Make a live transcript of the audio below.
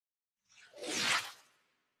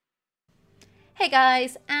Hey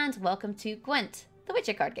guys, and welcome to Gwent, the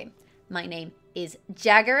Witcher card game. My name is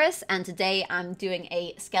Jaggerous, and today I'm doing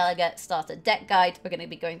a Skellige Starter Deck guide. We're going to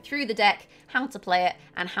be going through the deck, how to play it,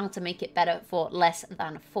 and how to make it better for less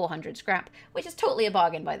than 400 scrap, which is totally a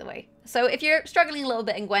bargain, by the way. So if you're struggling a little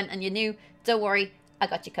bit in Gwent and you're new, don't worry, I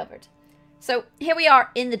got you covered. So here we are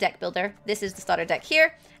in the deck builder. This is the starter deck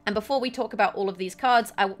here. And before we talk about all of these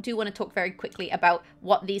cards, I do want to talk very quickly about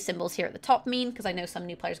what these symbols here at the top mean, because I know some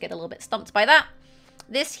new players get a little bit stumped by that.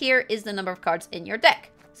 This here is the number of cards in your deck.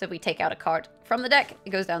 So if we take out a card from the deck, it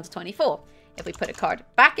goes down to 24. If we put a card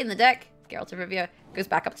back in the deck, Geralt of Rivia goes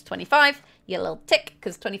back up to 25. You get a little tick,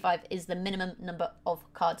 because 25 is the minimum number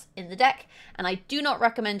of cards in the deck. And I do not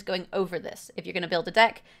recommend going over this if you're going to build a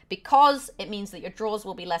deck, because it means that your draws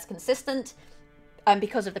will be less consistent. And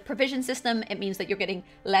because of the provision system, it means that you're getting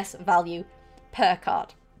less value per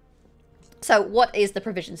card. So what is the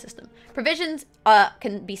provision system? Provisions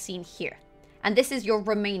can be seen here. And this is your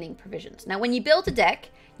remaining provisions. Now, when you build a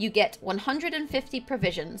deck, you get 150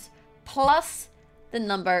 provisions plus the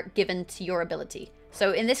number given to your ability.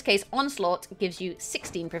 So in this case, Onslaught gives you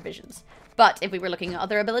 16 provisions. But if we were looking at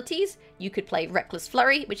other abilities, you could play Reckless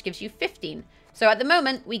Flurry, which gives you 15. So at the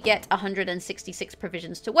moment, we get 166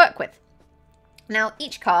 provisions to work with. Now,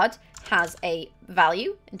 each card has a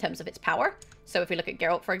value in terms of its power. So if we look at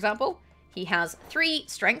Geralt, for example, he has 3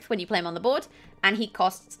 strength when you play him on the board, and he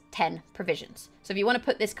costs 10 provisions. So if you want to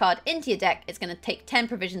put this card into your deck, it's going to take 10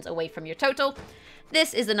 provisions away from your total.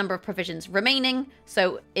 This is the number of provisions remaining.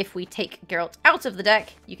 So if we take Geralt out of the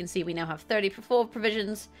deck, you can see we now have 34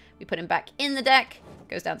 provisions. We put him back in the deck,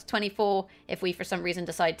 goes down to 24. If we, for some reason,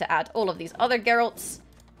 decide to add all of these other Geralts,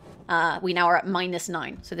 we now are at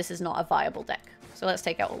 -9. So this is not a viable deck. So let's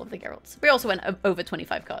take out all of the Geralts. We also went over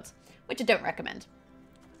 25 cards, which I don't recommend.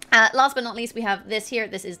 Last but not least, we have this here.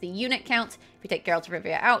 This is the unit count. If we take Geralt of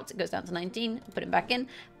Rivia out, it goes down to 19. Put him back in,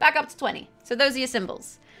 back up to 20. So those are your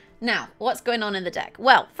symbols. Now, what's going on in the deck?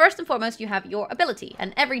 Well, first and foremost, you have your ability,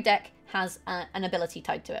 and every deck has an ability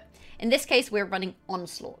tied to it. In this case, we're running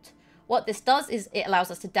Onslaught. What this does is it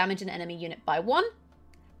allows us to damage an enemy unit by 1,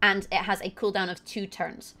 and it has a cooldown of 2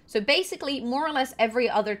 turns. So basically, more or less every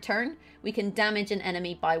other turn, we can damage an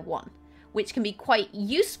enemy by 1. Which can be quite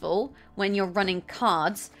useful when you're running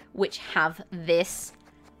cards which have this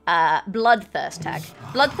Bloodthirst tag.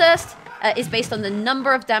 Bloodthirst is based on the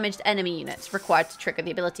number of damaged enemy units required to trigger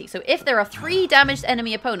the ability. So if there are 3 damaged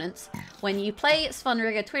enemy opponents, when you play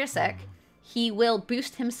Skellige Starter Deck, he will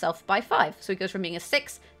boost himself by 5. So he goes from being a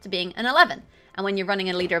 6 to being an 11. And when you're running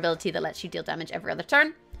a leader ability that lets you deal damage every other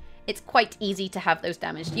turn, it's quite easy to have those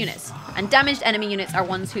damaged units. And damaged enemy units are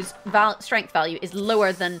ones whose strength value is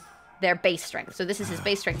lower than their base strength. So this is his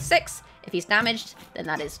base strength 6. If he's damaged, then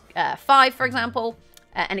that is 5, for example.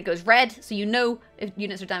 And it goes red, so you know if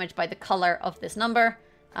units are damaged by the color of this number.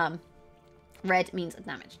 Red means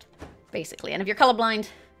damaged, basically. And if you're colorblind,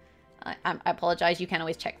 I apologize. You can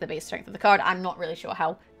always check the base strength of the card. I'm not really sure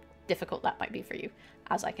how difficult that might be for you,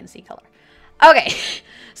 as I can see color. Okay,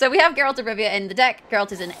 so we have Geralt of Rivia in the deck.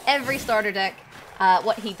 Geralt is in every starter deck.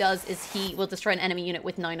 What he does is he will destroy an enemy unit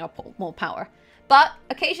with 9 or more power. But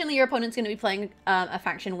occasionally your opponent's going to be playing a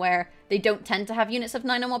faction where they don't tend to have units of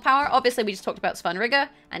 9 or more power. Obviously, we just talked about Skellige,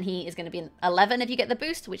 and he is going to be an 11 if you get the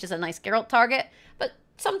boost, which is a nice Geralt target. But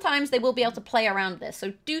sometimes they will be able to play around this.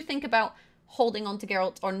 So do think about holding on to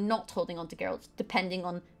Geralt or not holding on to Geralt, depending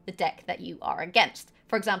on the deck that you are against.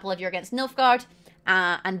 For example, if you're against Nilfgaard,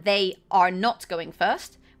 and they are not going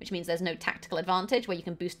first, which means there's no tactical advantage where you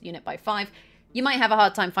can boost the unit by 5, you might have a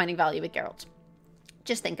hard time finding value with Geralt.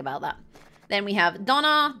 Just think about that. Then we have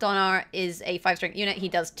Donar. Donar is a 5 strength unit. He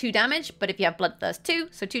does 2 damage, but if you have Bloodthirst 2,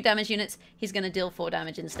 so 2 damage units, he's going to deal 4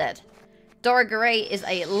 damage instead. Doragarey is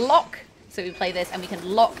a lock, so we play this and we can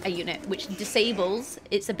lock a unit, which disables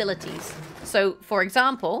its abilities. So, for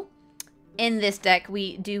example, in this deck,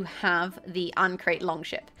 we do have the Ancrate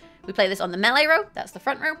Longship. We play this on the melee row, that's the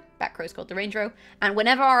front row, back row is called the range row, and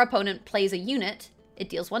whenever our opponent plays a unit, it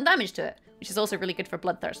deals 1 damage to it, which is also really good for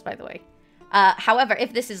Bloodthirst, by the way. However,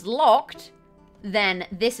 if this is locked, then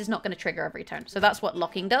this is not going to trigger every turn. So that's what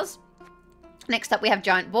locking does. Next up, we have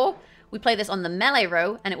Giant Boar. We play this on the melee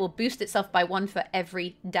row, and it will boost itself by 1 for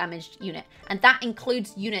every damaged unit. And that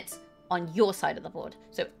includes units on your side of the board.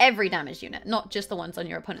 So every damaged unit, not just the ones on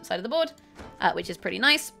your opponent's side of the board, which is pretty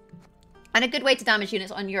nice. And a good way to damage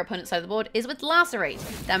units on your opponent's side of the board is with Lacerate.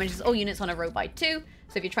 Damages all units on a row by 2.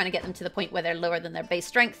 So if you're trying to get them to the point where they're lower than their base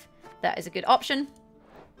strength, that is a good option.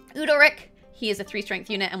 Udoric, he is a 3 strength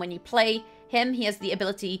unit, and when you play him, he has the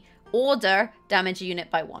ability Order damage a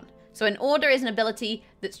unit by 1. So an Order is an ability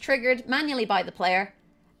that's triggered manually by the player,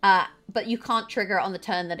 but you can't trigger on the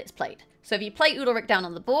turn that it's played. So if you play Udalric down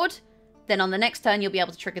on the board, then on the next turn you'll be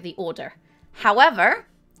able to trigger the order. However,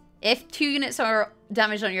 if 2 units are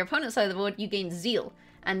damaged on your opponent's side of the board, you gain Zeal.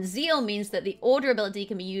 And Zeal means that the order ability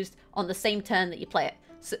can be used on the same turn that you play it.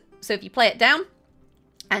 So if you play it down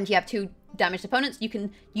and you have 2 damaged opponents, you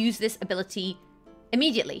can use this ability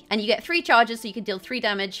immediately. And you get 3 charges, so you can deal 3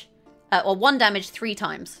 damage, or 1 damage 3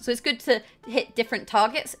 times. So it's good to hit different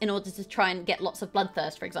targets in order to try and get lots of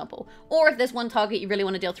Bloodthirst, for example. Or if there's one target you really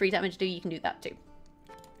want to deal 3 damage to, you can do that too.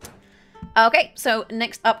 Okay, so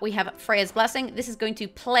next up we have Freya's Blessing. This is going to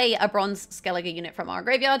play a Bronze Skellige unit from our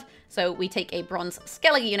graveyard. So we take a Bronze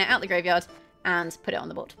Skellige unit out the graveyard and put it on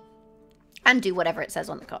the board. And do whatever it says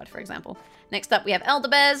on the card, for example. Next up we have Elder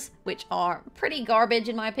Bears, which are pretty garbage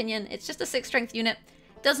in my opinion. It's just a 6 strength unit.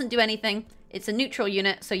 Doesn't do anything. It's a neutral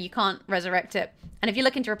unit, so you can't resurrect it. And if you're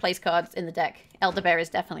looking to replace cards in the deck, Elder Bear is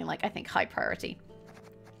definitely, like, I think, high priority.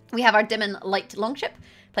 We have our Dimmen Light Longship.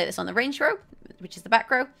 Play this on the range row, which is the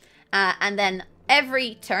back row. And then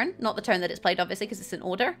every turn, not the turn that it's played, obviously, because it's in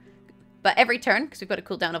order, but every turn, because we've got a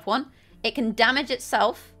cooldown of 1, it can damage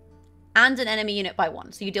itself and an enemy unit by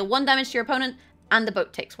 1. So you deal 1 damage to your opponent, and the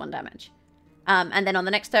boat takes 1 damage. And then on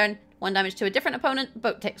the next turn, 1 damage to a different opponent,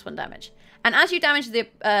 boat takes 1 damage. And as you damage the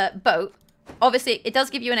boat, obviously it does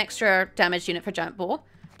give you an extra damage unit for Giant Boar,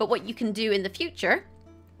 but what you can do in the future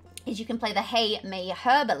is you can play the Hey May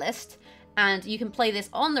Herbalist, and you can play this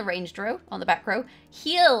on the ranged row, on the back row,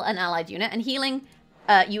 heal an allied unit, and healing,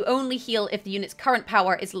 you only heal if the unit's current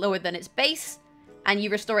power is lower than its base, and you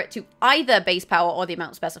restore it to either base power or the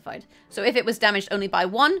amount specified. So if it was damaged only by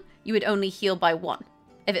 1, you would only heal by 1.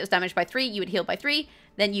 If it was damaged by 3, you would heal by 3.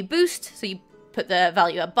 Then you boost, so you put the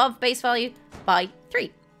value above base value by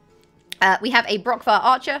 3. We have a Brockvar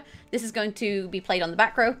Archer. This is going to be played on the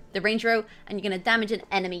back row, the range row, and you're going to damage an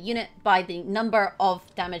enemy unit by the number of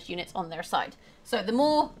damaged units on their side. So the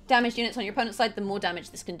more damaged units on your opponent's side, the more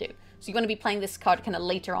damage this can do. So you're going to be playing this card kind of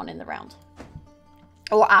later on in the round.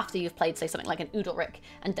 Or after you've played, say, something like an Udalric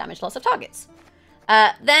and damaged lots of targets.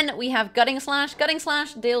 Then we have Gutting Slash. Gutting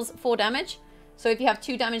Slash deals 4 damage. So if you have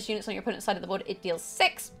 2 damaged units on your opponent's side of the board, it deals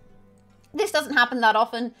 6. This doesn't happen that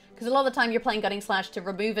often, because a lot of the time you're playing Gutting Slash to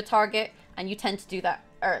remove a target, and you tend to do that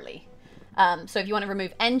early. So if you want to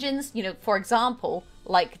remove engines, you know, for example,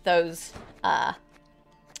 like those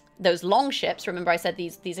longships, remember I said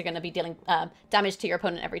these are going to be dealing damage to your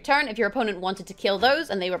opponent every turn. If your opponent wanted to kill those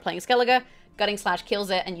and they were playing Skellige, Gutting Slash kills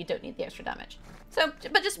it and you don't need the extra damage. So,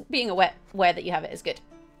 but just being aware that you have it is good.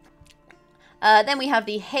 Then we have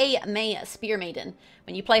the Hey May Spear Maiden.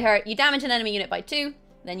 When you play her, you damage an enemy unit by 2,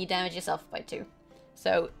 then you damage yourself by 2.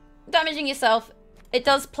 So damaging yourself, it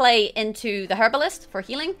does play into the Herbalist for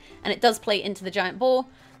healing, and it does play into the Giant Boar.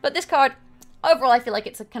 But this card, overall, I feel like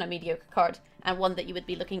it's a kind of mediocre card, and one that you would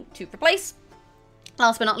be looking to replace.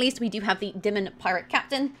 Last but not least, we do have the Dimmen Pirate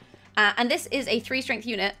Captain. And this is a 3 strength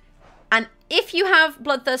unit, and if you have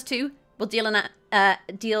Bloodthirst 2, will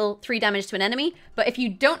deal 3 damage to an enemy, but if you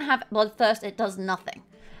don't have Bloodthirst, it does nothing.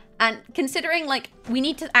 And considering, like, we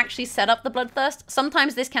need to actually set up the Bloodthirst,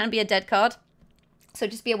 sometimes this can be a dead card, so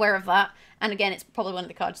just be aware of that. And again, it's probably one of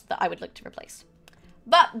the cards that I would look to replace.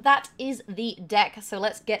 But that is the deck, so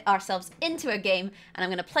let's get ourselves into a game, and I'm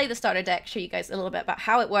going to play the starter deck, show you guys a little bit about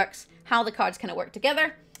how it works, how the cards kind of work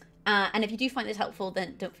together, and if you do find this helpful,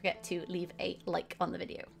 then don't forget to leave a like on the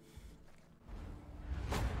video.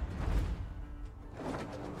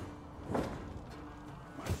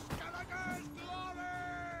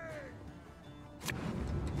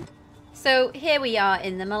 So here we are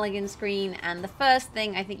in the mulligan screen, and the first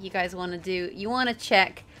thing I think you guys want to do, you want to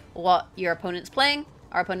check what your opponent's playing.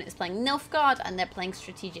 Our opponent is playing Nilfgaard, and they're playing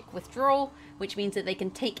Strategic Withdrawal, which means that they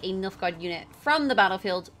can take a Nilfgaard unit from the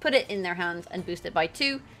battlefield, put it in their hand, and boost it by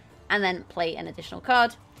 2, and then play an additional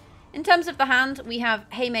card. In terms of the hand, we have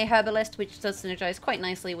Hey May Herbalist, which does synergize quite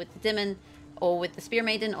nicely with the Dimmen or with the Spear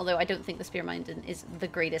Maiden, although I don't think the Spear Maiden is the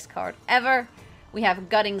greatest card ever. We have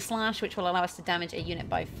Gutting Slash, which will allow us to damage a unit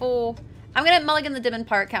by 4. I'm going to mulligan the Dimmen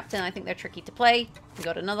Pirate Captain. I think they're tricky to play. We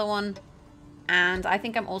got another one. And I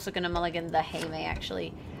think I'm also going to mulligan the Hey May,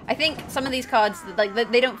 actually. I think some of these cards, like,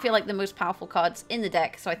 they don't feel like the most powerful cards in the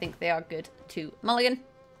deck, so I think they are good to mulligan.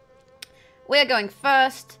 We're going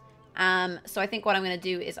first. So I think what I'm going to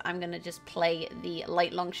do is I'm going to just play the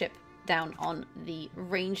Light Longship down on the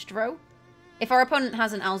ranged row. If our opponent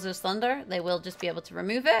has an Alzo's Thunder, they will just be able to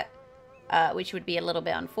remove it. Which would be a little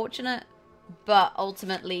bit unfortunate, but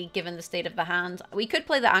ultimately, given the state of the hand, we could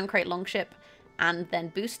play the Ancrate Longship and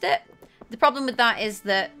then boost it. The problem with that is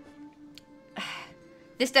that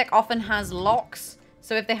this deck often has locks,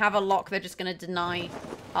 so if they have a lock, they're just going to deny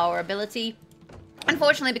our ability.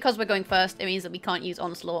 Unfortunately, because we're going first, it means that we can't use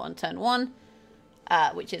Onslaught on turn 1,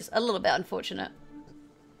 which is a little bit unfortunate.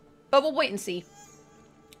 But we'll wait and see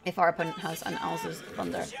if our opponent has an Alza's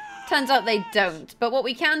Thunder. Turns out they don't. But what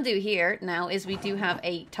we can do here now is we do have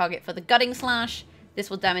a target for the Gutting Slash. This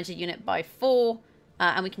will damage a unit by 4,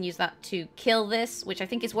 and we can use that to kill this, which I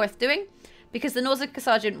think is worth doing. Because the Nausicaa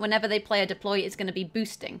Sergeant, whenever they play a deploy, it's going to be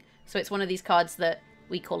boosting. So it's one of these cards that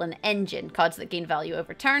we call an engine, cards that gain value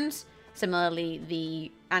over turns. Similarly,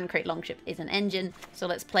 the Ancrate Longship is an engine. So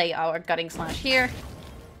let's play our Gutting Slash here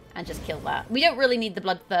and just kill that. We don't really need the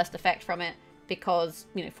Bloodthirst effect from it because,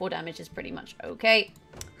 you know, 4 damage is pretty much okay.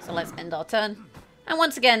 So let's end our turn. And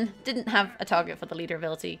once again, didn't have a target for the leader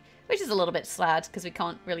ability, which is a little bit sad because we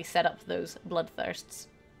can't really set up those Bloodthirsts.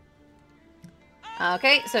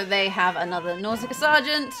 Okay, so they have another Nausicaa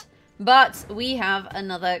Sergeant, but we have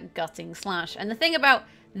another Gutting Slash. And the thing about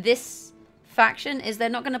this faction is they're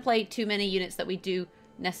not going to play too many units that we do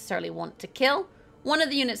necessarily want to kill. One of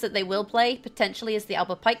the units that they will play, potentially, is the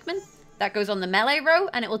Alba Pikeman. That goes on the melee row,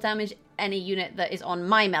 and it will damage any unit that is on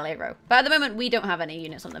my melee row. But at the moment, we don't have any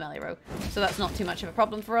units on the melee row, so that's not too much of a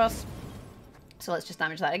problem for us. So let's just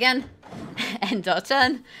damage that again, end our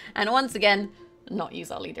turn, and once again, not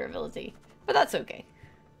use our leader ability. But that's okay.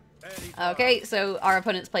 Okay, so our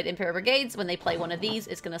opponent's played Imperial Brigades. When they play one of these,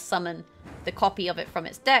 it's going to summon the copy of it from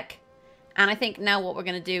its deck. And I think now what we're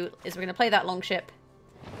going to do is we're going to play that Longship,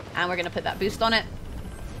 and we're going to put that boost on it.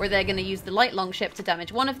 Where they're going to use the Light Longship to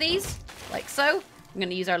damage one of these, like so. I'm going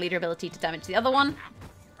to use our leader ability to damage the other one,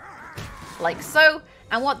 like so.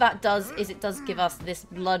 And what that does is it does give us this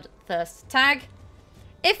Bloodthirst tag.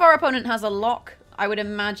 If our opponent has a lock, I would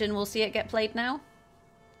imagine we'll see it get played now.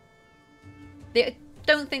 They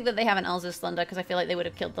don't think that they have an Alza's Thunder because I feel like they would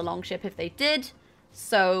have killed the Longship if they did.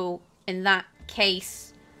 So in that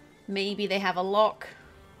case, maybe they have a lock.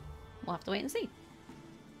 We'll have to wait and see.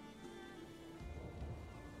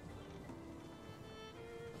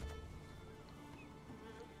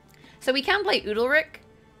 So we can play Udalric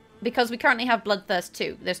because we currently have Bloodthirst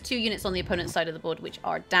 2. There's 2 units on the opponent's side of the board which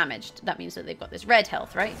are damaged. That means that they've got this red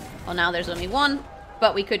health, right? Well, now there's only 1,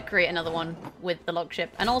 but we could create another one with the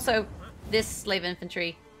Longship. And also, this Slave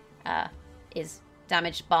Infantry is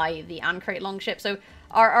damaged by the Ancrate Longship. So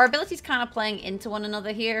our abilities kind of playing into one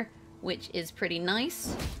another here, which is pretty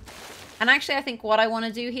nice. And actually, I think what I want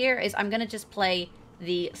to do here is I'm going to just play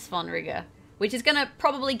the Svanrigga, which is going to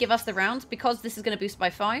probably give us the round because this is going to boost by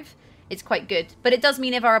 5. It's quite good. But it does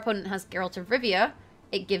mean if our opponent has Geralt of Rivia,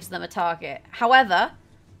 it gives them a target. However,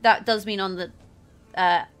 that does mean on the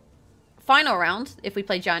final round, if we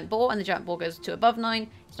play Giant Boar and the Giant Boar goes to above 9,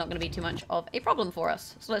 it's not going to be too much of a problem for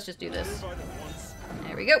us. So let's just do this.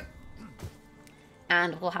 There we go.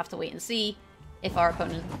 And we'll have to wait and see if our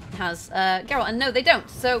opponent has Geralt. And no, they don't.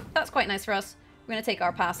 So that's quite nice for us. We're going to take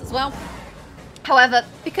our pass as well. However,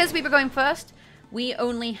 because we were going first, we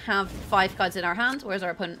only have 5 cards in our hand, whereas our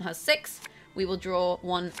opponent has 6. We will draw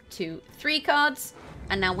 1, 2, 3 cards,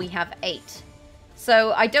 and now we have 8.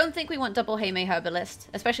 So I don't think we want double Haymay Herbalist,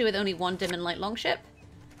 especially with only 1 Dim and Light Longship.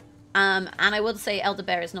 And I will say Elder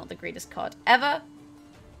Bear is not the greatest card ever.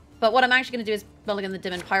 But what I'm actually going to do is mulligan the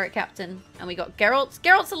Dim and Pirate Captain, and we got Geralt.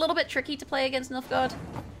 Geralt's a little bit tricky to play against Nilfgaard.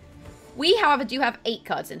 We, however, do have 8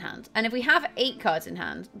 cards in hand. And if we have 8 cards in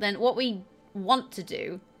hand, then what we want to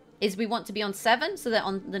do is we want to be on 7 so that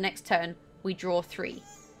on the next turn we draw 3.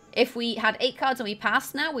 If we had 8 cards and we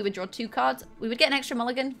passed now, we would draw 2 cards. We would get an extra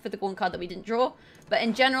mulligan for the 1 card that we didn't draw. But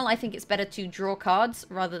in general, I think it's better to draw cards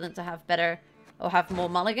rather than to have better or have more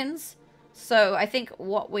mulligans. So I think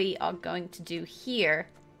what we are going to do here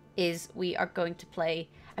is we are going to play...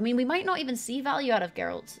 I mean, we might not even see value out of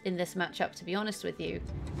Geralt in this matchup, to be honest with you,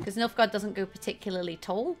 because Nilfgaard doesn't go particularly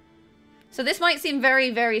tall. So this might seem very,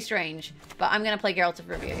 very strange, but I'm going to play Geralt of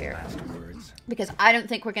Rivia here. Because I don't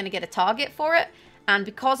think we're going to get a target for it, and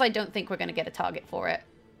because I don't think we're going to get a target for it,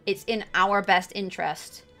 it's in our best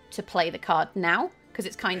interest to play the card now, because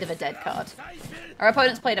it's kind of a dead card. Our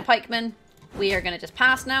opponent's played a Pikeman. We are going to just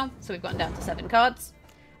pass now, so we've gotten down to 7 cards.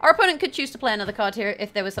 Our opponent could choose to play another card here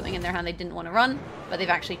if there was something in their hand they didn't want to run, but they've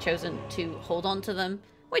actually chosen to hold on to them,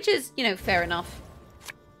 which is, you know, fair enough.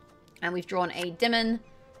 And we've drawn a Dimon,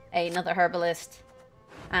 another Herbalist,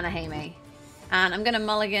 and a Haymay. And I'm going to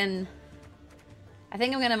mulligan... I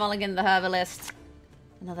think I'm going to mulligan the Herbalist.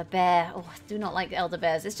 Another Bear. Oh, I do not like Elder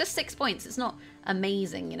Bears. It's just 6 points. It's not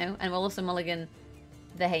amazing, you know? And we'll also mulligan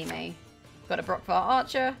the Haymay. Got a Brockvar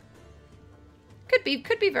Archer. Could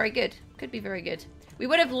be very good. Could be very good. We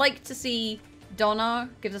would have liked to see Donar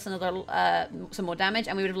gives us another some more damage,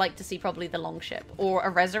 and we would have liked to see probably the Longship or a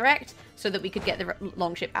Resurrect so that we could get the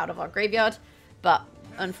Longship out of our graveyard. But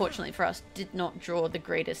unfortunately for us, did not draw the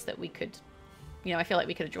greatest that we could. You know, I feel like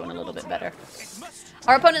we could have drawn a little bit better.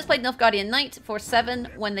 Our opponents played Nilfgaardian Knight for 7.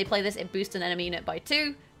 When they play this, it boosts an enemy unit by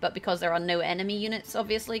 2. But because there are no enemy units,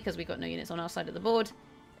 obviously, because we've got no units on our side of the board,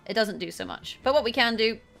 it doesn't do so much. But what we can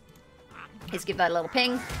do is give that a little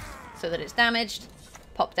ping so that it's damaged.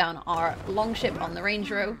 Pop down our longship on the range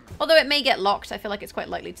row. Although it may get locked. I feel like it's quite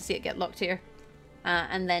likely to see it get locked here.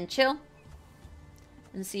 And then chill.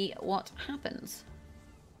 And see what happens.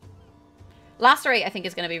 Lacerate, I think,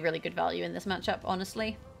 is going to be really good value in this matchup,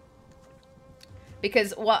 honestly.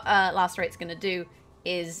 Because what Lacerate's going to do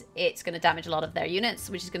is it's going to damage a lot of their units,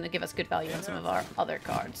 which is going to give us good value on some of our other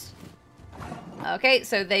cards. Okay,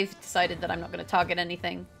 so they've decided that I'm not going to target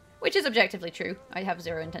anything, which is objectively true. I have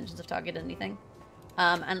zero intentions of targeting anything.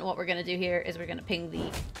 And what we're going to do here is we're going to ping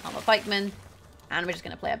the Alma Pikeman, and we're just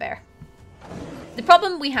going to play a bear. The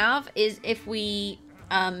problem we have is if we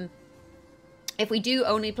do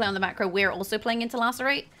only play on the macro, we're also playing into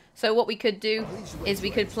Lacerate. So what we could do is we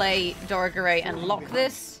could play Doragare and lock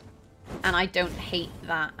this. And I don't hate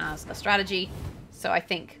that as a strategy. So I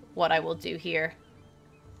think what I will do here,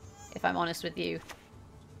 if I'm honest with you,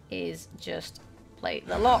 is just play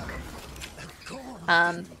the lock.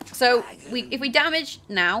 So if we damage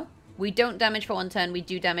now, we don't damage for 1 turn, we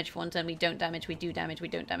do damage for 1 turn, we don't damage, we do damage, we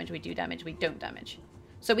don't damage, we do damage, we don't damage.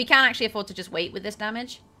 So we can actually afford to just wait with this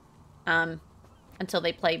damage. Until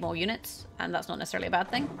they play more units, and that's not necessarily a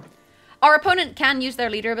bad thing. Our opponent can use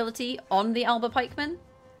their leader ability on the Alba Pikeman,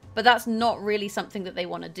 but that's not really something that they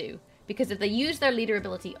want to do. Because if they use their leader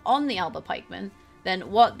ability on the Alba Pikeman,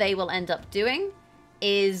 then what they will end up doing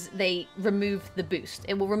is they remove the boost.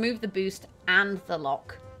 It will remove the boost and the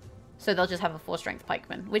lock. So they'll just have a 4-strength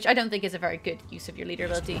Pikeman, which I don't think is a very good use of your leader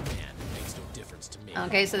ability.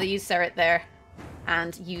 Okay, so they used Serret there,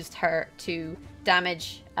 and used her to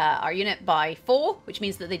damage our unit by 4, which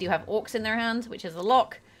means that they do have orcs in their hand, which is a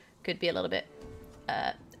lock. Could be a little bit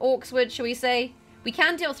orcswood, shall we say. We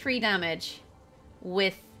can deal 3 damage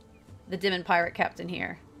with the Demon Pirate Captain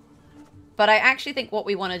here. But I actually think what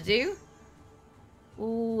we want to do...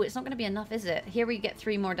 Ooh, it's not going to be enough, is it? Here we get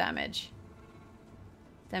 3 more damage.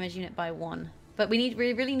 Damage unit by 1. But we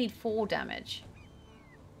really need 4 damage.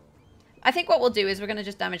 I think what we'll do is we're going to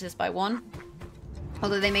just damage this by 1.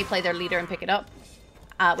 Although they may play their leader and pick it up,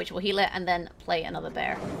 which will heal it, and then play another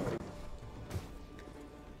bear.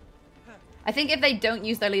 I think if they don't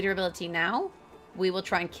use their leader ability now, we will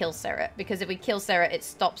try and kill Serret. Because if we kill Serret, it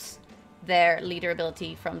stops their leader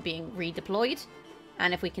ability from being redeployed.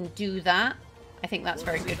 And if we can do that, I think that's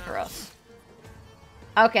very good for us.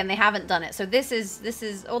 Okay, and they haven't done it. So this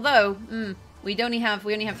is although, we only have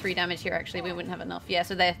 3 damage here, actually. We wouldn't have enough. Yeah,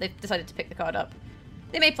 so they've decided to pick the card up.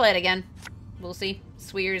 They may play it again. We'll see.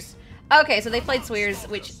 Swears. Okay, so they played Swears,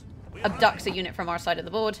 which abducts a unit from our side of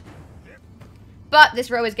the board. But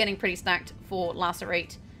this row is getting pretty stacked for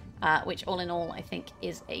Lacerate, which all in all I think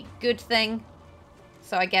is a good thing.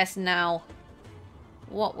 So I guess now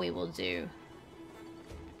what we will do...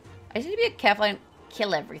 I just need to be careful I don't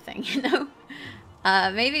kill everything, you know?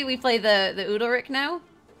 Maybe we play the Udalryk now?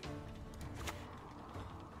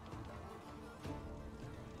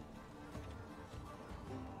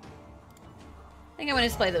 I think I'm going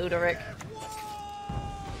to play the Udalryk.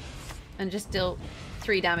 And just deal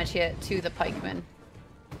 3 damage here to the pikeman.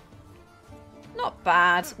 Not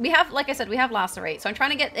bad. We have, like I said, we have Lacerate. So I'm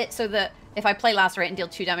trying to get it so that if I play Lacerate and deal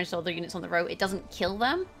 2 damage to all the units on the row, it doesn't kill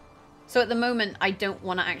them. So at the moment, I don't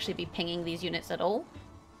want to actually be pinging these units at all.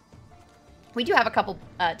 We do have a couple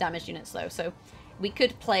damaged units though, so we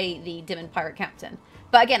could play the Demon Pirate Captain.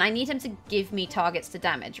 But again, I need him to give me targets to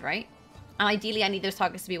damage, right? And ideally, I need those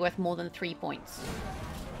targets to be worth more than 3 points.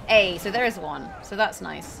 So there is 1. So that's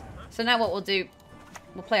nice. So now what we'll do,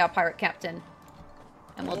 we'll play our Pirate Captain.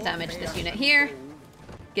 And we'll damage this unit here.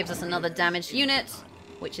 Gives us another damaged unit,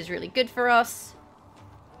 which is really good for us.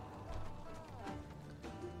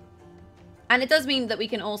 And it does mean that we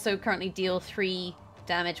can also currently deal 3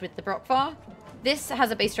 damage with the Brockvar. This has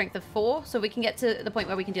a base strength of 4, so we can get to the point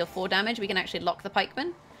where we can deal 4 damage. We can actually lock the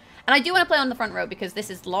pikeman. And I do want to play on the front row because this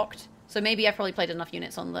is locked. So maybe I've probably played enough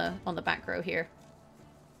units on the back row here.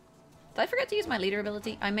 Did I forget to use my leader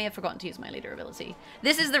ability? I may have forgotten to use my leader ability.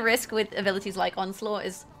 This is the risk with abilities like Onslaught,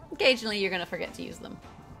 is occasionally you're going to forget to use them.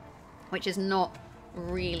 Which is not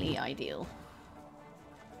really ideal.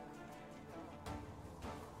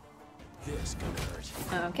 This could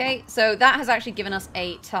hurt. Okay, so that has actually given us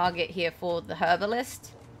a target here for the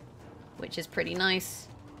herbalist, which is pretty nice.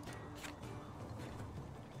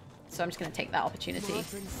 So I'm just going to take that opportunity.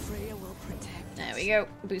 There we go.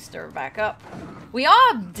 Booster back up. We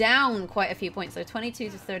are down quite a few points, though. 22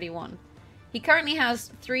 to 31. He currently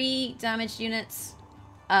has 3 damaged units.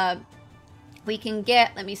 We can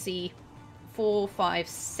get, let me see, 4, 5,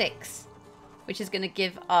 6, which is going to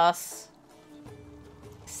give us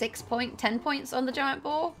 10 points on the giant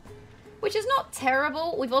boar, which is not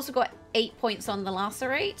terrible. We've also got 8 points on the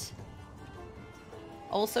lacerate.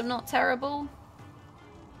 Also not terrible.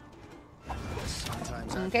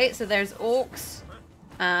 Okay, so there's orcs.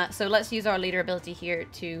 So let's use our leader ability here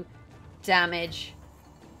to damage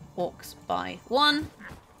orcs by 1.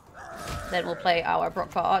 Then we'll play our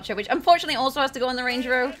Brockfart Archer, which unfortunately also has to go on the range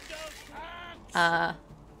row.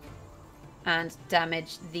 And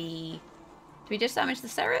damage the... Did we just damage the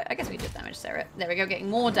Serret? I guess we just damaged Serret. There we go, getting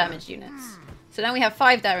more damaged units. So now we have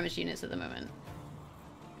 5 damaged units at the moment.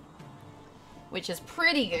 Which is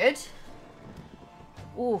pretty good.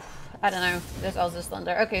 Oof, I don't know. There's Elza's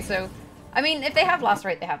Thunder. Okay, so... I mean, if they have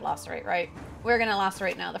lacerate, they have lacerate, right? We're gonna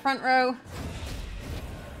lacerate now the front row.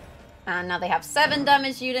 And now they have 7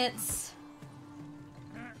 damage units.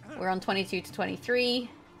 We're on 22 to 23.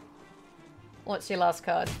 What's your last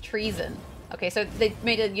card? Treason. Okay, so they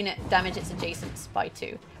made a unit damage its adjacents by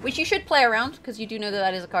 2. Which you should play around, because you do know that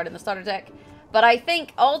that is a card in the starter deck. But I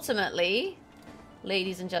think, ultimately,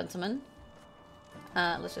 ladies and gentlemen...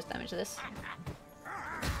 let's just damage this.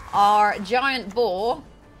 Our giant boar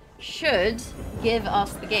should give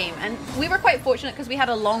us the game. And we were quite fortunate because we had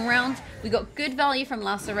a long round. We got good value from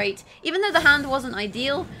lacerate. Even though the hand wasn't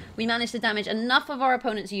ideal, we managed to damage enough of our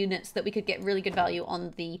opponent's units that we could get really good value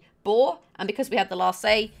on the boar. And because we had the last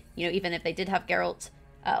say, you know, even if they did have Geralt,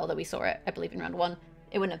 although we saw it, I believe, in round 1,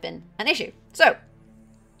 it wouldn't have been an issue. So,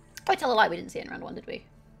 I tell a lie, we didn't see it in round 1, did we?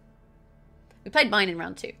 We played mine in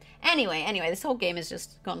round 2. Anyway, this whole game is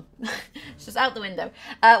just gone. It's just out the window.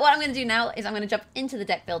 What I'm going to do now is I'm going to jump into the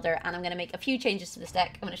deck builder and I'm going to make a few changes to this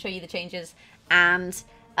deck. I'm going to show you the changes and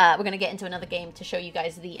we're going to get into another game to show you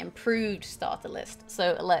guys the improved starter list.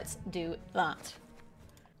 So let's do that.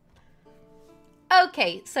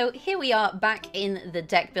 Okay, so here we are back in the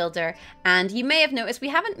deck builder, and you may have noticed we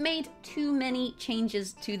haven't made too many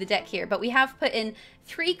changes to the deck here, but we have put in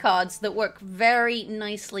 3 cards that work very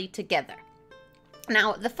nicely together.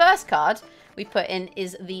 Now, the first card we put in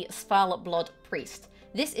is the Svalblood Priest.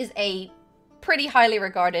 This is a pretty highly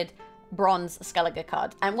regarded bronze Skellige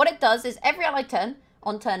card, and what it does is every allied turn,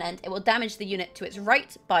 on turn end, it will damage the unit to its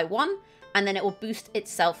right by 1, and then it will boost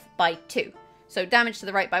itself by 2. So damage to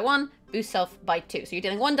the right by 1, boost self by 2. So you're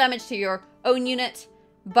dealing 1 damage to your own unit,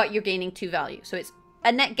 but you're gaining 2 value. So it's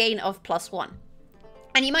a net gain of +1.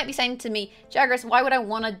 And you might be saying to me, Jaggerous, why would I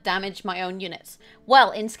want to damage my own units?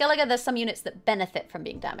 Well, in Skellige, there's some units that benefit from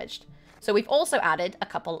being damaged. So we've also added a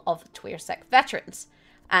couple of Twirsec veterans.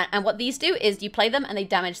 And what these do is you play them and they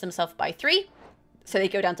damage themselves by 3. So they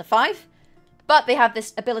go down to 5. But they have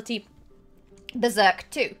this ability, Berserk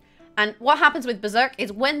 2. And what happens with Berserk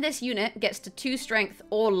is when this unit gets to 2 strength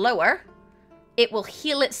or lower, it will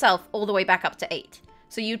heal itself all the way back up to 8.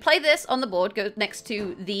 So you play this on the board, go next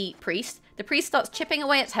to the priest. The priest starts chipping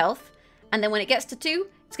away its health, and then when it gets to 2,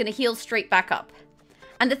 it's going to heal straight back up.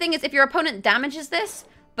 And the thing is, if your opponent damages this,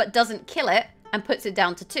 but doesn't kill it, and puts it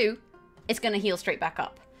down to 2, it's going to heal straight back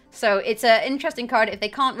up. So it's an interesting card. If they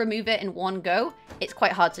can't remove it in one go, it's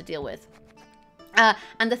quite hard to deal with.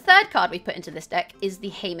 And the third card we put into this deck is the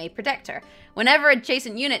Haymay Protector. Whenever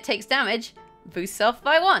adjacent unit takes damage, boost self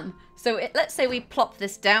by 1. So let's say we plop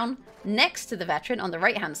this down next to the veteran on the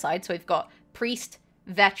right hand side. So we've got priest,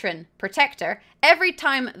 veteran, protector. Every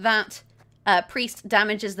time that priest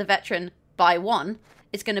damages the veteran by 1,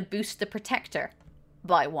 it's going to boost the protector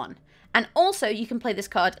by 1. And also you can play this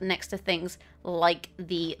card next to things like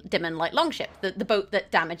the Dim and Light Longship, the boat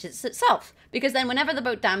that damages itself. Because then whenever the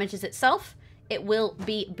boat damages itself, it will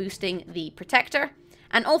be boosting the protector.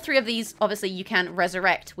 And all 3 of these, obviously, you can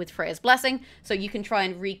resurrect with Freya's Blessing. So you can try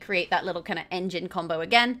and recreate that little kind of engine combo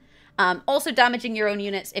again. Also damaging your own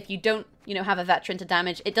units. If you don't, have a veteran to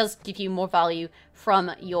damage, it does give you more value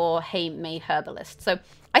from your Haymay Herbalist. So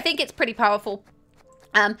I think it's pretty powerful.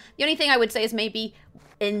 The only thing I would say is maybe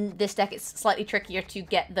in this deck, it's slightly trickier to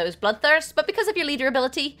get those Bloodthirsts. But because of your leader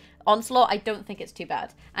ability, Onslaught, I don't think it's too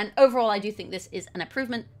bad. And overall, I do think this is an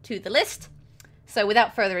improvement to the list. So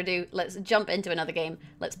without further ado, let's jump into another game.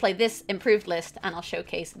 Let's play this improved list, and I'll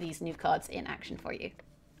showcase these new cards in action for you.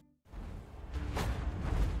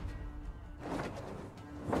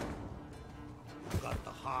 Got the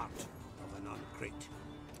heart of an uncrit.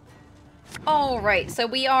 Alright, so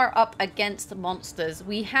we are up against monsters.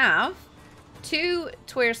 We have 2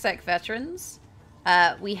 Twirsec veterans.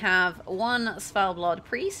 We have 1 Svalblood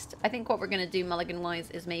Priest. I think what we're going to do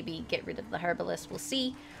mulligan-wise is maybe get rid of the Herbalist. We'll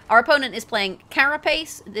see. Our opponent is playing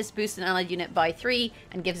Carapace. This boosts an allied unit by 3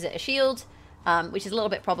 and gives it a shield. which is a little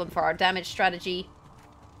bit problem for our damage strategy.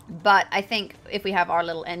 But I think if we have our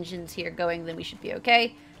little engines here going, then we should be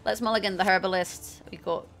okay. Let's mulligan the Herbalist. We've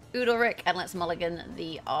got Udalric, and let's mulligan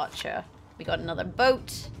the Archer. We got another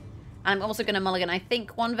boat. I'm also going to mulligan, I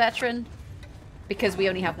think, one Veteran, because we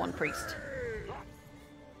only have one Priest.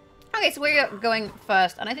 Okay, so we're going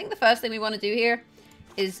first, and I think the first thing we want to do here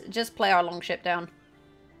is just play our Longship down.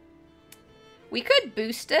 We could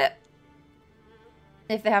boost it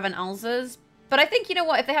if they have an Alzas, but I think, you know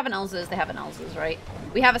what, if they have an Alzas, they have an Alzas, right?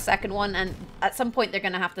 We have a second one, and at some point they're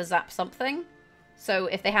going to have to zap something. So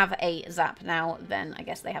if they have a zap now, then I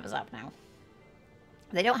guess they have a zap now.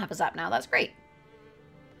 If they don't have a zap now, that's great.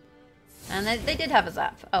 And they did have a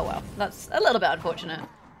zap. Oh well, that's a little bit unfortunate.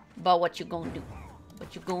 But what you gonna do?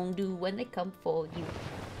 What you gonna do when they come for you?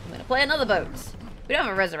 I'm gonna play another boat. We don't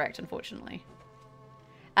have a Resurrect, unfortunately.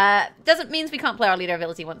 Doesn't means we can't play our leader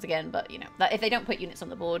ability once again, but you know, that if they don't put units on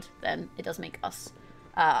the board, then it does make us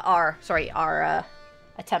our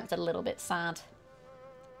attempt a little bit sad.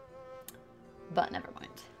 But never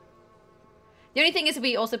mind. The only thing is, if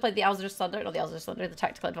we also played the Alzar's Thunder, not the Alzar's Thunder, the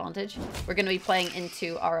tactical advantage, we're going to be playing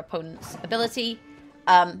into our opponent's ability.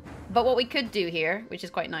 But what we could do here, which is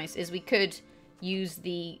quite nice, is we could use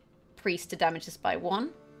the Priest to damage this by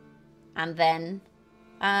 1, and then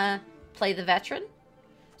play the Veteran.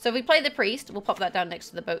 So if we play the Priest, we'll pop that down next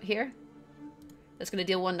to the boat here. That's going to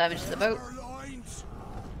deal 1 damage to the boat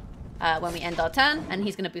when we end our turn, and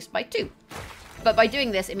he's going to boost by 2. But by doing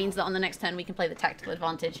this, it means that on the next turn we can play the tactical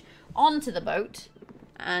advantage onto the boat,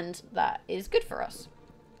 and that is good for us.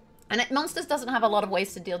 And Monsters doesn't have a lot of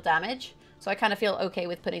ways to deal damage, so I kind of feel okay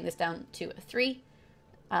with putting this down to a 3.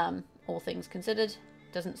 All things considered,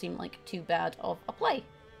 doesn't seem like too bad of a play.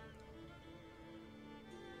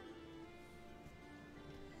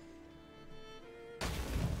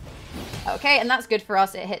 Okay, and that's good for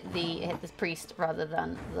us. It hit the Priest rather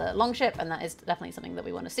than the Longship, and that is definitely something that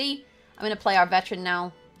we want to see. I'm going to play our Veteran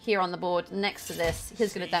now here on the board next to this.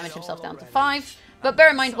 He's going to damage himself down to 5. But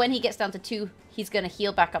bear in mind, when he gets down to 2, he's going to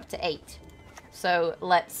heal back up to 8. So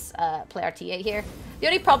let's play our TA here. The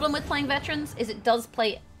only problem with playing Veterans is it does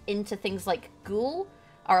play into things like Ghoul.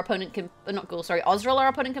 Our opponent can... not Ghoul, sorry. Ozril, our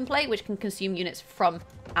opponent can play, which can consume units from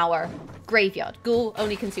our graveyard. Ghoul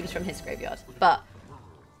only consumes from his graveyard. But...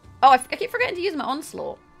 oh, I keep forgetting to use my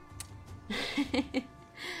Onslaught.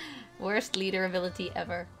 Worst leader ability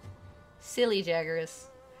ever. Silly Jaggerous.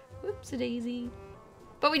 Whoops-a-daisy.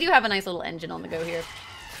 But we do have a nice little engine on the go here.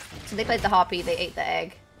 So they played the Harpy, they ate the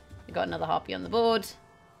egg. We got another Harpy on the board.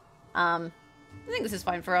 I think this is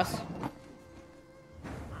fine for us.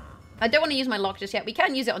 I don't want to use my lock just yet. We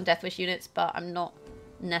can use it on Deathwish units, but I'm not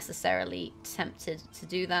necessarily tempted to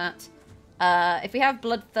do that. If we have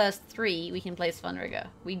Bloodthirst 3, we can play Svanrigger.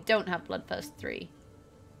 We don't have Bloodthirst 3.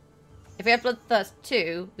 If we have Bloodthirst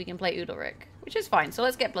 2, we can play Udalric, which is fine. So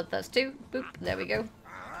let's get Bloodthirst 2. Boop, there we go.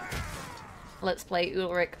 Let's play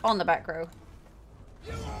Udalric on the back row.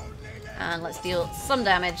 And let's deal some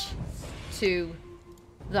damage to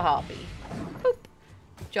the Harpy. Boop.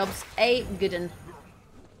 Job's a good one.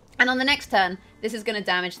 And on the next turn, this is going to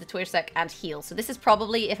damage the Twirsec and heal. So this is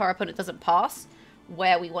probably, if our opponent doesn't pass,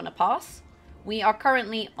 where we want to pass. We are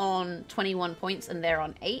currently on 21 points and they're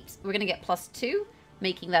on 8. We're going to get +2,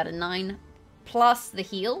 making that a 9, plus the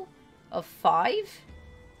heal of 5.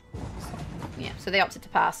 Yeah, so they opted to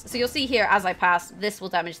pass. So you'll see here, as I pass, this will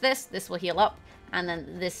damage this, this will heal up, and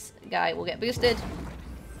then this guy will get boosted.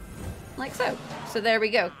 Like so. So there we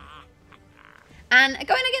go. And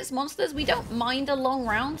going against monsters, we don't mind a long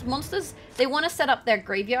round. Monsters, they want to set up their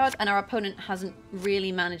graveyard, and our opponent hasn't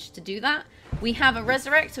really managed to do that. We have a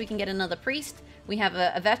Resurrect, so we can get another Priest. We have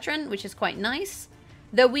a Veteran, which is quite nice.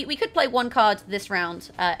 Though we could play one card this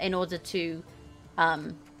round in order to...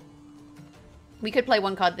 we could play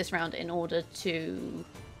one card this round in order to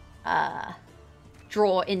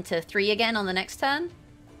draw into 3 again on the next turn.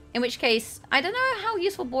 In which case, I don't know how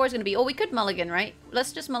useful Boar is going to be. Or we could mulligan, right?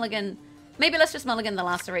 Let's just mulligan... maybe let's just mulligan the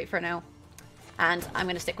Lacerate for now. And I'm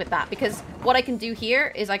going to stick with that. Because what I can do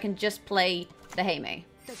here is I can just play the Heime.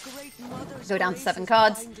 Go down to 7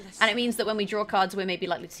 cards. And it means that when we draw cards, we're maybe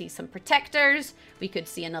likely to see some Protectors. We could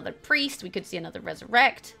see another Priest. We could see another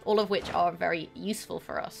Resurrect. All of which are very useful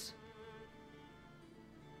for us.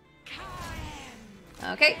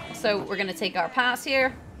 Okay, so we're going to take our pass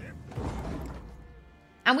here.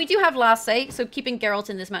 And we do have Last Say, so keeping Geralt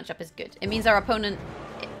in this matchup is good. It means our opponent,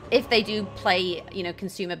 if they do play, you know,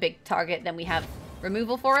 consume a big target, then we have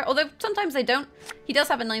removal for it. Although sometimes they don't. He does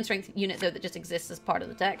have a 9 strength unit, though, that just exists as part of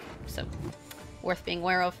the deck. So, worth being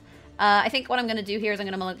aware of. I think what I'm going to do here is I'm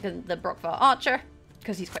going to mulligan the Brockvar Archer,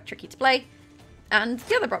 because he's quite tricky to play. And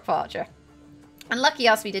the other Brockvar Archer. And lucky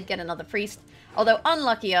us, we did get another priest. Although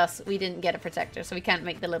unlucky us, we didn't get a protector, so we can't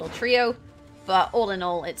make the little trio. But all in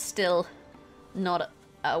all, it's still not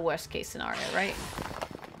a worst case scenario, right?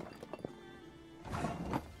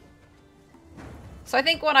 So I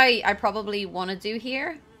think what I probably want to do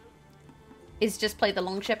here is just play the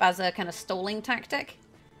longship as a kind of stalling tactic.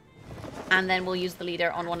 And then we'll use the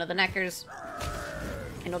leader on one of the neckers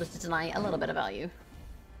in order to deny a little bit of value.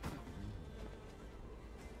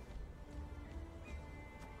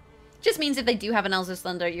 Just means if they do have an Elzer's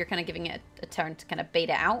Thunder, you're kind of giving it a turn to kind of bait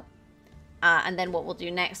it out. And then what we'll do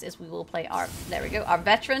next is we will play our, there we go, our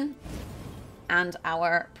veteran and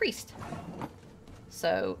our priest.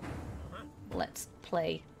 So let's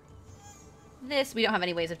play this. We don't have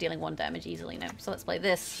any ways of dealing 1 damage easily now. So let's play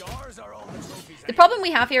this. The problem we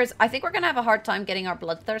have here is I think we're going to have a hard time getting our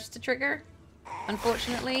Bloodthirst to trigger,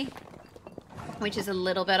 unfortunately. Which is a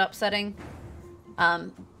little bit upsetting. But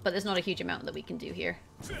there's not a huge amount that we can do here.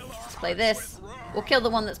 Let's play this. We'll kill the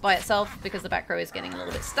one that's by itself because the back row is getting a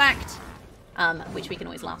little bit stacked. Which we can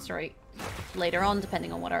always lacerate later on,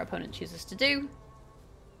 depending on what our opponent chooses to do.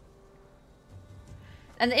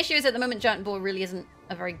 And the issue is at the moment, Giant Boar really isn't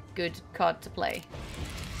a very good card to play.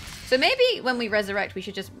 So maybe when we resurrect, we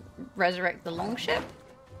should just resurrect the longship.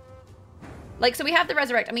 Like, so we have the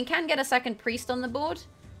resurrect. I mean, can get a second priest on the board,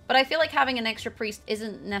 but I feel like having an extra priest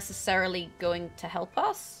isn't necessarily going to help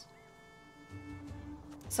us.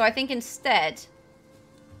 So I think instead,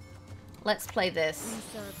 let's play this.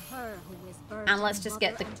 And let's just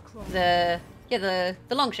get the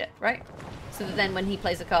longship, right? So that then when he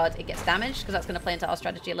plays a card, it gets damaged, because that's going to play into our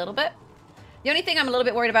strategy a little bit. The only thing I'm a little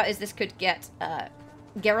bit worried about is this could get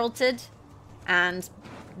Geralted, and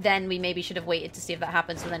then we maybe should have waited to see if that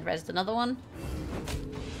happens and then rezzed another one.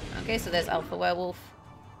 Okay, so there's Alpha Werewolf.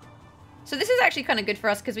 So this is actually kind of good for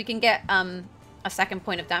us, because we can get a second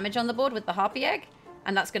point of damage on the board with the Harpy Egg,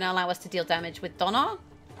 and that's going to allow us to deal damage with Donar.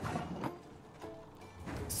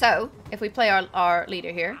 So, if we play our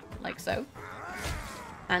leader here, like so,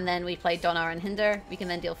 and then we play Donar and Hinder, we can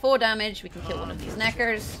then deal 4 damage, we can kill one of these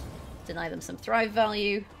neckers, deny them some thrive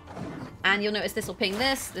value, and you'll notice this will ping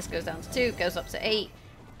this goes down to 2, goes up to 8,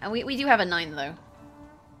 and we do have a 9 though,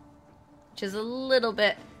 which is a little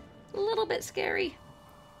bit scary.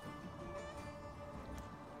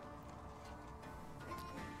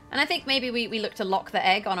 And I think maybe we look to lock the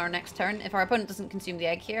egg on our next turn. If our opponent doesn't consume the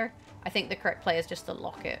egg here, I think the correct play is just to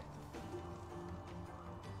lock it.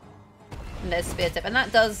 And there's Spear Tip. And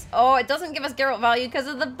that does... Oh, it doesn't give us Geralt value because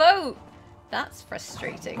of the boat! That's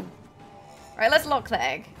frustrating. Alright, let's lock the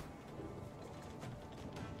egg.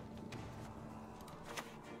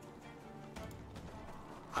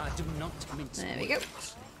 I do not mince There we go.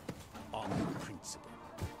 on principle.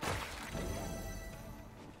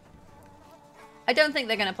 I don't think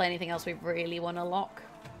they're going to play anything else we really want to lock.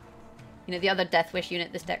 You know, the other Death Wish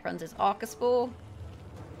unit this deck runs is Arcaspore.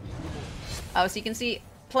 Oh, so you can see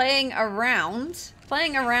playing around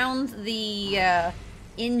the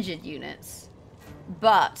injured units,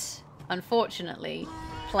 but unfortunately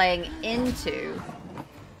playing into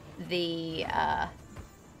the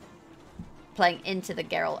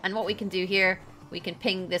Geralt. And what we can do here, we can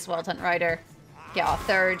ping this Wild Hunt Rider, get our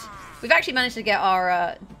 3rd. We've actually managed to get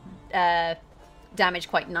our damage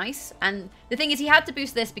quite nice, and the thing is he had to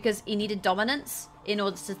boost this because he needed dominance in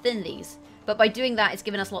order to thin these, but by doing that it's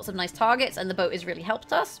given us lots of nice targets, and the boat has really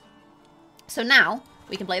helped us. So now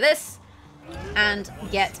we can play this and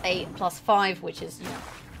get a +5, which is, you know,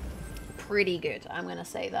 pretty good. I'm gonna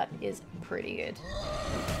say that is pretty good.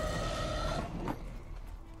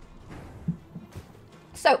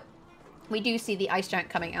 So we do see the Ice Giant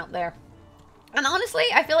coming out there, and honestly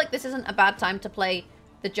I feel like this isn't a bad time to play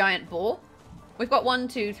the Giant Boar. We've got 1,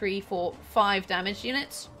 2, 3, 4, 5 damage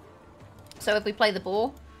units. So if we play the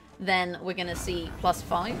boar, then we're going to see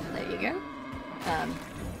 +5. There you go.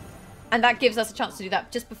 And that gives us a chance to do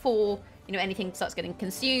that just before, you know, anything starts getting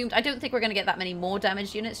consumed. I don't think we're going to get that many more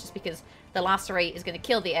damage units, just because the Lacerate is going to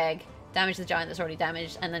kill the egg, damage the giant that's already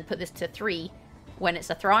damaged, and then put this to 3 when it's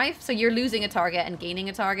a thrive. So you're losing a target and gaining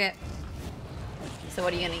a target. So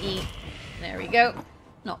what are you going to eat? There we go.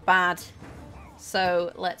 Not bad.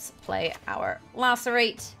 So let's play our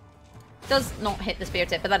Lacerate. Does not hit the Spear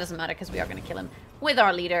Tip, but that doesn't matter because we are going to kill him with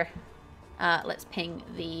our leader. Let's ping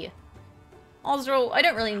the Osril. I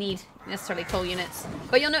don't really need necessarily toll units,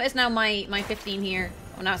 but you'll notice now my 15 here,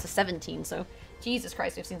 well now it's a 17, so Jesus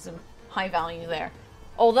Christ, we've seen some high value there.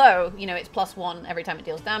 Although, you know, it's +1 every time it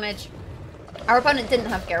deals damage. Our opponent didn't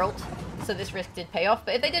have Geralt, so this risk did pay off,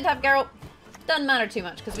 but if they did have Geralt, doesn't matter too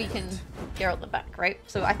much because we can Geralt the back, right?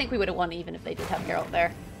 So I think we would have won even if they did have Geralt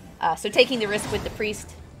there. So taking the risk with the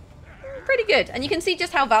priest pretty good. And you can see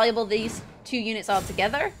just how valuable these two units are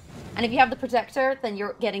together. And if you have the Protector, then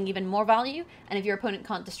you're getting even more value. And if your opponent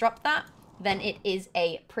can't disrupt that, then it is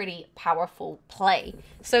a pretty powerful play.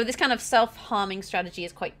 So this kind of self-harming strategy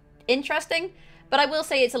is quite interesting. But I will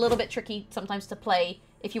say it's a little bit tricky sometimes to play.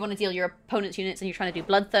 If you want to deal your opponent's units and you're trying to do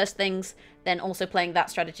bloodthirst things, then also playing that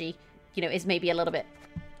strategy, you know, is maybe a little bit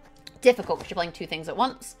difficult because you're playing two things at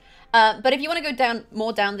once. But if you want to go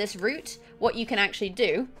more down this route, what you can actually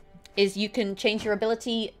do is you can change your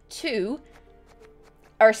ability to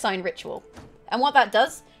Ursine Ritual. And what that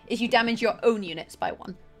does is you damage your own units by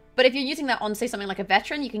 1. But if you're using that on, say, something like a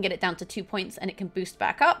veteran, you can get it down to 2 points and it can boost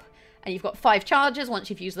back up. And you've got 5 charges. Once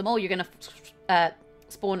you've used them all, you're going to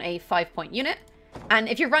spawn a 5-point unit. And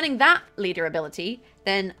if you're running that leader ability,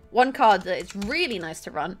 then one card that is really nice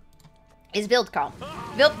to run is Wildkarl.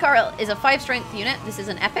 Wildkarl is a 5 strength unit. This is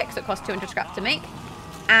an epic, so it costs 200 scrap to make.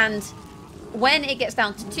 And when it gets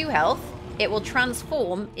down to 2 health, it will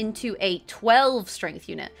transform into a 12 strength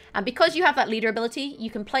unit. And because you have that leader ability, you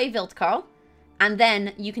can play Wildkarl, and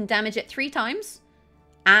then you can damage it 3 times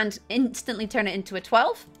and instantly turn it into a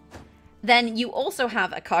 12. Then you also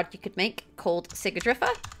have a card you could make called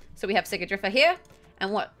Sigurdrifa. So we have Sigurdrifa here.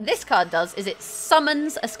 And what this card does is it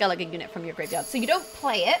summons a Skellige unit from your graveyard. So you don't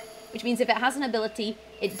play it, which means if it has an ability,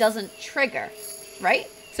 it doesn't trigger, right?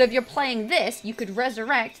 So if you're playing this, you could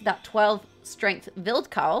resurrect that 12 strength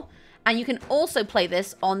Wildkarl, and you can also play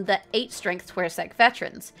this on the 8 strength Twirsec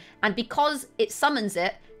veterans. And because it summons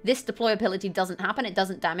it, this deployability doesn't happen, it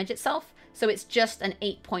doesn't damage itself, so it's just an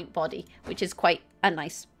 8-point body, which is quite a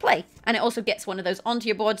nice play. And it also gets one of those onto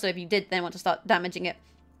your board, so if you did then want to start damaging it,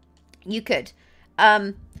 you could.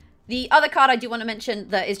 The other card I do want to mention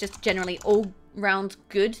that is just generally all-round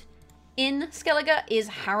good in Skellige is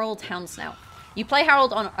Harald Houndsnout. You play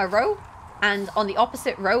Harald on a row, and on the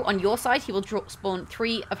opposite row, on your side, he will spawn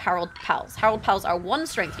 3 of Harald Pals. Harald Pals are 1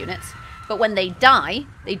 strength units, but when they die,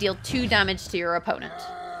 they deal 2 damage to your opponent.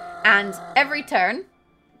 And every turn,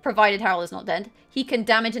 provided Harald is not dead, he can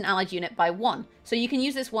damage an allied unit by 1. So you can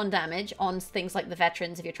use this 1 damage on things like the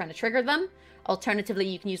veterans if you're trying to trigger them. Alternatively,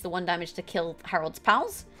 you can use the 1 damage to kill Harald's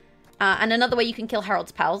Pals. And another way you can kill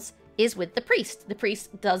Harald's Pals is with the Priest. The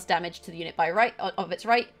Priest does damage to the unit by right of its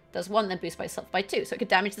right, does 1, then boost by itself by 2. So it could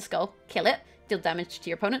damage the skull, kill it, deal damage to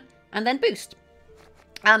your opponent, and then boost.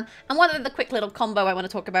 And one of the quick little combo I want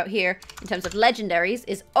to talk about here in terms of legendaries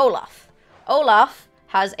is Olaf. Olaf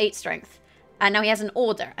has 8 strength, and now he has an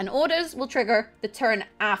order. And orders will trigger the turn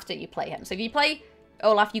after you play him. So if you play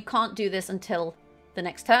Olaf, you can't do this until the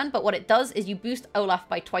next turn, but what it does is you boost Olaf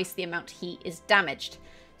by twice the amount he is damaged.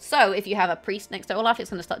 So if you have a priest next to Olaf, it's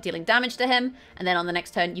going to start dealing damage to him, and then on the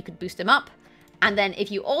next turn you could boost him up. And then if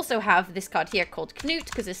you also have this card here called Knut,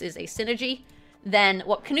 because this is a synergy, then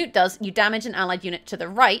what Knut does, you damage an allied unit to the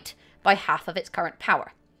right by half of its current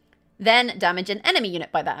power. Then damage an enemy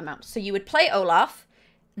unit by that amount. So you would play Olaf,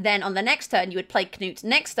 then on the next turn you would play Knut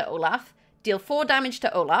next to Olaf, deal 4 damage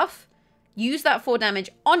to Olaf, use that 4 damage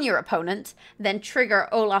on your opponent, then trigger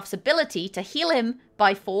Olaf's ability to heal him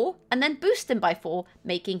by 4, and then boost him by 4,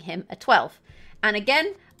 making him a 12. And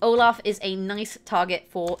again, Olaf is a nice target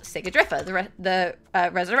for Sigurdrifa, the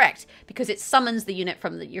Resurrect, because it summons the unit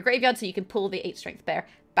from your graveyard, so you can pull the 8 strength bear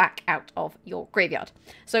back out of your graveyard.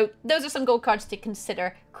 So those are some gold cards to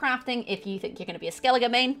consider crafting if you think you're going to be a Skellige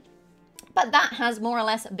main. But that has more or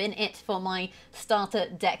less been it for my starter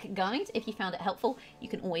deck guide. If you found it helpful, you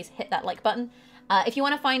can always hit that like button. If you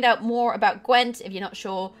want to find out more about Gwent, if you're not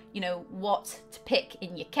sure, you know, what to pick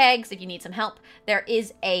in your kegs, if you need some help, there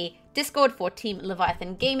is a Discord for Team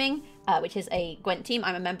Leviathan Gaming, which is a Gwent team.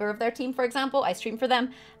 I'm a member of their team, for example. I stream for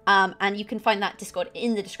them. And you can find that Discord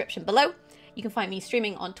in the description below. You can find me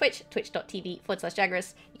streaming on Twitch,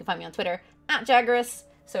 twitch.tv/Jaggerous. You can find me on Twitter @Jaggerous.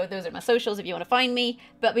 So those are my socials if you want to find me.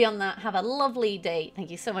 But beyond that, have a lovely day.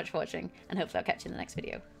 Thank you so much for watching, and hopefully I'll catch you in the next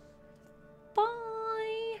video.